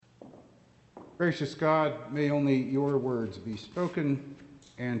Gracious God, may only your words be spoken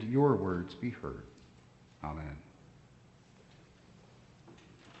and your words be heard. Amen.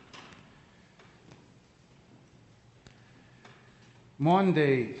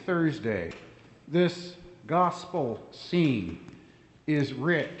 Maundy Thursday, this gospel scene is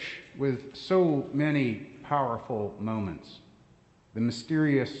rich with so many powerful moments. The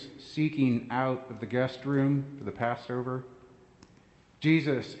mysterious seeking out of the guest room for the Passover,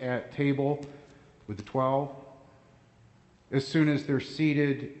 Jesus at table with the 12. As soon as they're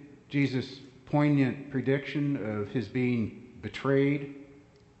seated, Jesus' poignant prediction of his being betrayed,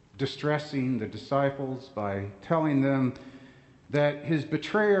 distressing the disciples by telling them that his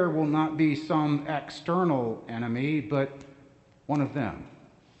betrayer will not be some external enemy, but one of them,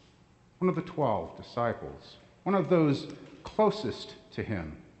 one of the 12 disciples, one of those closest to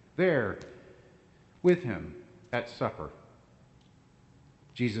him, there with him at supper.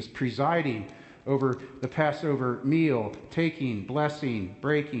 Jesus presiding over the Passover meal, taking, blessing,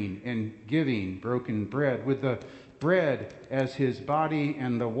 breaking, and giving broken bread, with the bread as his body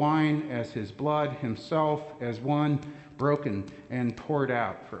and the wine as his blood, himself as one broken and poured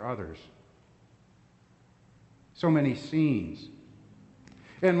out for others. So many scenes.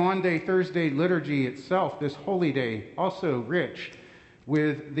 And Maundy Thursday liturgy itself, this holy day, also rich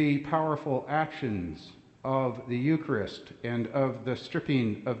with the powerful actions of the Eucharist and of the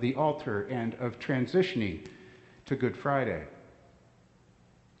stripping of the altar and of transitioning to Good Friday.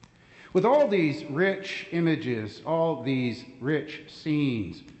 With all these rich images, all these rich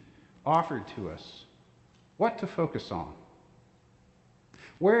scenes offered to us, what to focus on?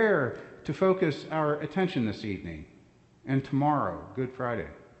 Where to focus our attention this evening and tomorrow, Good Friday?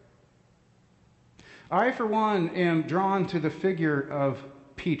 I, for one, am drawn to the figure of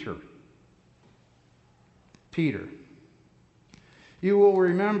Peter. Peter. You will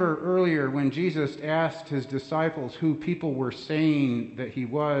remember earlier when Jesus asked his disciples who people were saying that he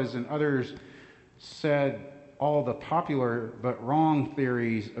was, and others said all the popular but wrong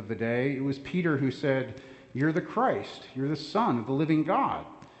theories of the day. It was Peter who said, "You're the Christ, you're the Son of the living God."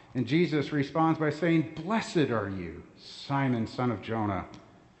 And Jesus responds by saying, "Blessed are you, Simon, son of Jonah.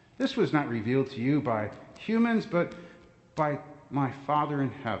 This was not revealed to you by humans, but by my Father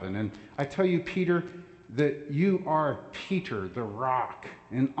in heaven. And I tell you, Peter, that you are Peter, the rock.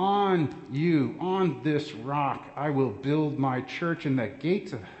 And on you, on this rock, I will build my church, and the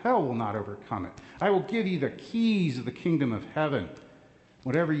gates of hell will not overcome it. I will give you the keys of the kingdom of heaven.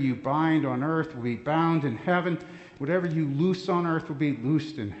 Whatever you bind on earth will be bound in heaven. Whatever you loose on earth will be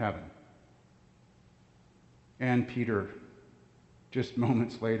loosed in heaven." And Peter, just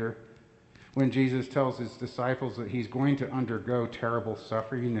moments later, when Jesus tells his disciples that he's going to undergo terrible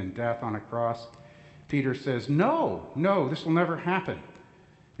suffering and death on a cross, Peter says, no, this will never happen.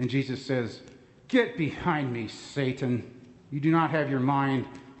 And Jesus says, "Get behind me, Satan. You do not have your mind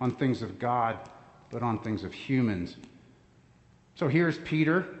on things of God, but on things of humans." So here's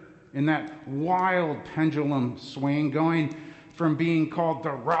Peter in that wild pendulum swing, going from being called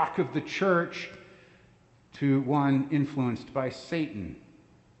the rock of the church to one influenced by Satan.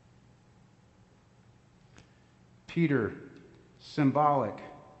 Peter, symbolic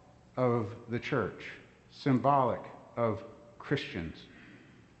of the church, symbolic of Christians.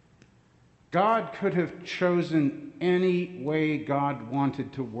 God could have chosen any way God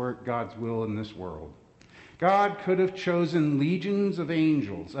wanted to work God's will in this world. God could have chosen legions of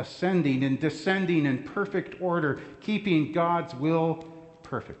angels ascending and descending in perfect order, keeping God's will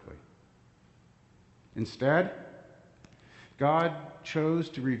perfectly. Instead, God chose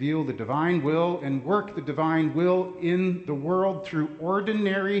to reveal the divine will and work the divine will in the world through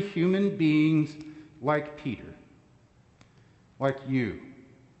ordinary human beings like Peter, like you,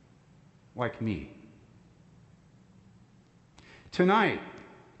 like me. Tonight,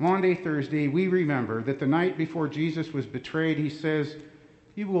 Maundy Thursday, we remember that the night before Jesus was betrayed, he says,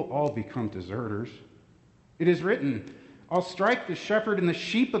 "You will all become deserters. It is written, I'll strike the shepherd and the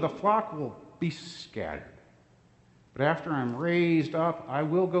sheep of the flock will be scattered. But after I'm raised up, I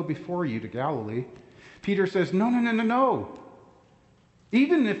will go before you to Galilee." Peter says, No.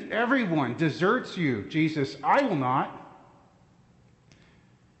 Even if everyone deserts you, Jesus, I will not.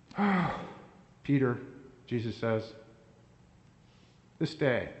 Peter, Jesus says, this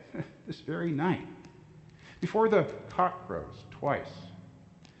day, this very night, before the cock crows twice,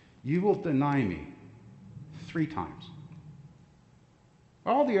 you will deny me 3 times.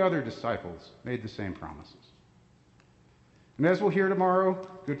 All the other disciples made the same promises. And as we'll hear tomorrow,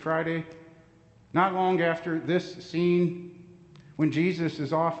 Good Friday, not long after this scene, when Jesus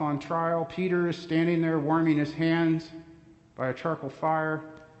is off on trial, Peter is standing there warming his hands by a charcoal fire.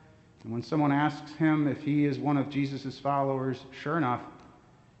 And when someone asks him if he is one of Jesus' followers, sure enough,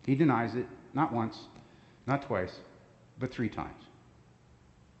 he denies it, not once, not twice, but 3 times.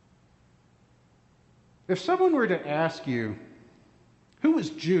 If someone were to ask you, who was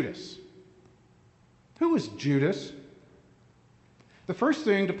Judas? Who was Judas? The first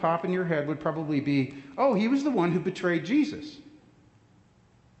thing to pop in your head would probably be, oh, he was the one who betrayed Jesus.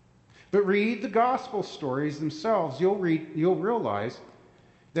 But read the gospel stories themselves. You'll realize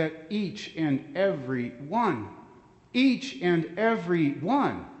that each and every one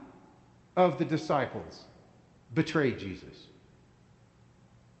of the disciples betrayed Jesus.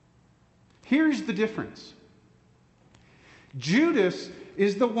 Here's the difference. Judas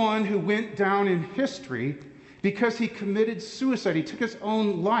is the one who went down in history because he committed suicide. He took his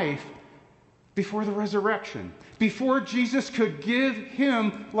own life before the resurrection, before Jesus could give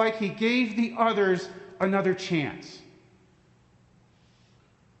him, like he gave the others, another chance.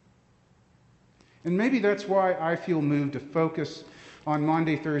 And maybe that's why I feel moved to focus on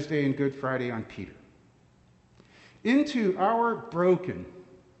Maundy, Thursday, and Good Friday on Peter. Into our broken,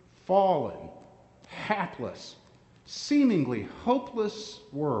 fallen, hapless, seemingly hopeless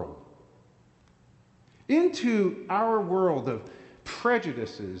world, into our world of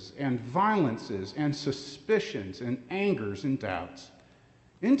prejudices and violences and suspicions and angers and doubts,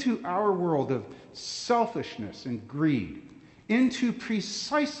 into our world of selfishness and greed, into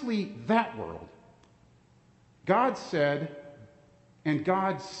precisely that world, God said, and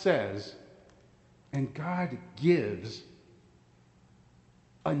God says, and God gives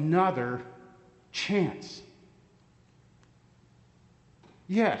another chance.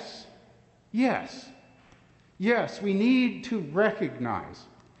 Yes, we need to recognize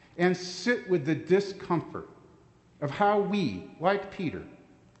and sit with the discomfort of how we, like Peter,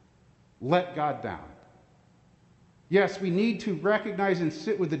 let God down. Yes, we need to recognize and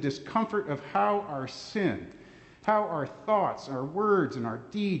sit with the discomfort of how our sin, how our thoughts, our words, and our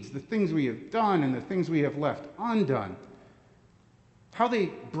deeds, the things we have done and the things we have left undone, how they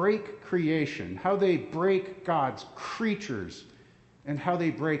break creation, how they break God's creatures, and how they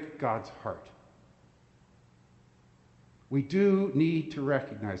break God's heart. We do need to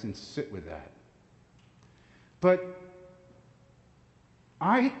recognize and sit with that. But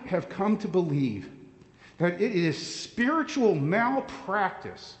I have come to believe that it is spiritual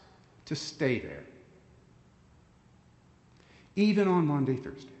malpractice to stay there, even on Maundy,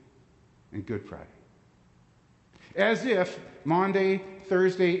 Thursday, and Good Friday. As if Maundy,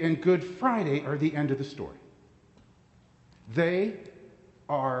 Thursday, and Good Friday are the end of the story. They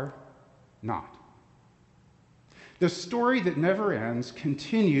are not. The story that never ends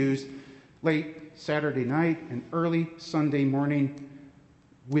continues late Saturday night and early Sunday morning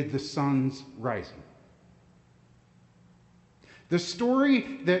with the sun's rising. The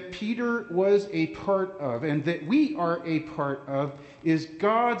story that Peter was a part of and that we are a part of is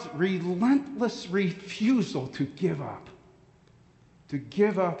God's relentless refusal to give up. To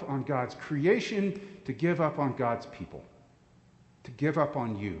give up on God's creation, to give up on God's people, to give up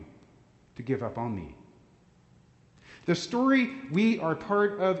on you, to give up on me. The story we are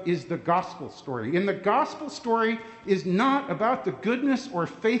part of is the gospel story. And the gospel story is not about the goodness or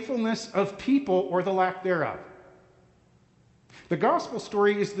faithfulness of people or the lack thereof. The gospel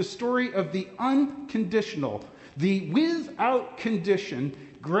story is the story of the unconditional, the without condition,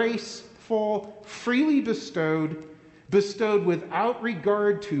 graceful, freely bestowed without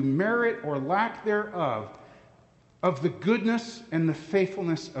regard to merit or lack thereof, of the goodness and the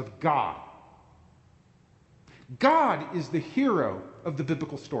faithfulness of God. God is the hero of the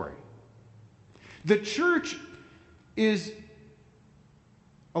biblical story. The church is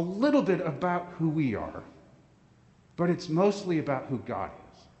a little bit about who we are, but it's mostly about who God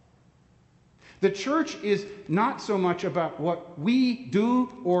is. The church is not so much about what we do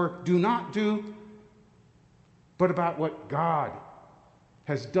or do not do, but about what God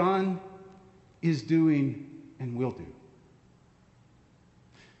has done, is doing, and will do.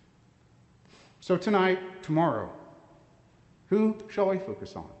 So tonight, tomorrow, who shall I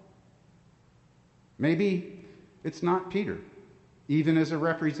focus on? Maybe it's not Peter, even as a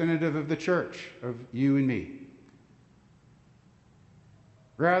representative of the church, of you and me.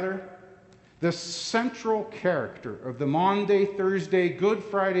 Rather, the central character of the Maundy, Thursday, Good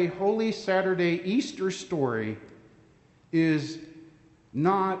Friday, Holy Saturday, Easter story is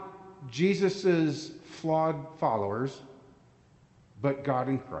not Jesus' flawed followers, but God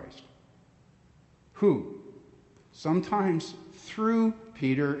in Christ, who, sometimes through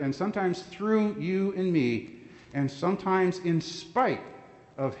Peter, and sometimes through you and me, and sometimes in spite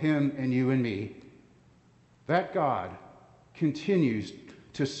of him and you and me, that God continues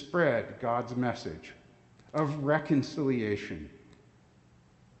to spread God's message of reconciliation,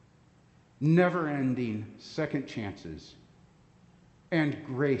 never-ending second chances, and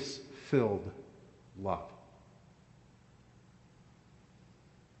grace-filled love.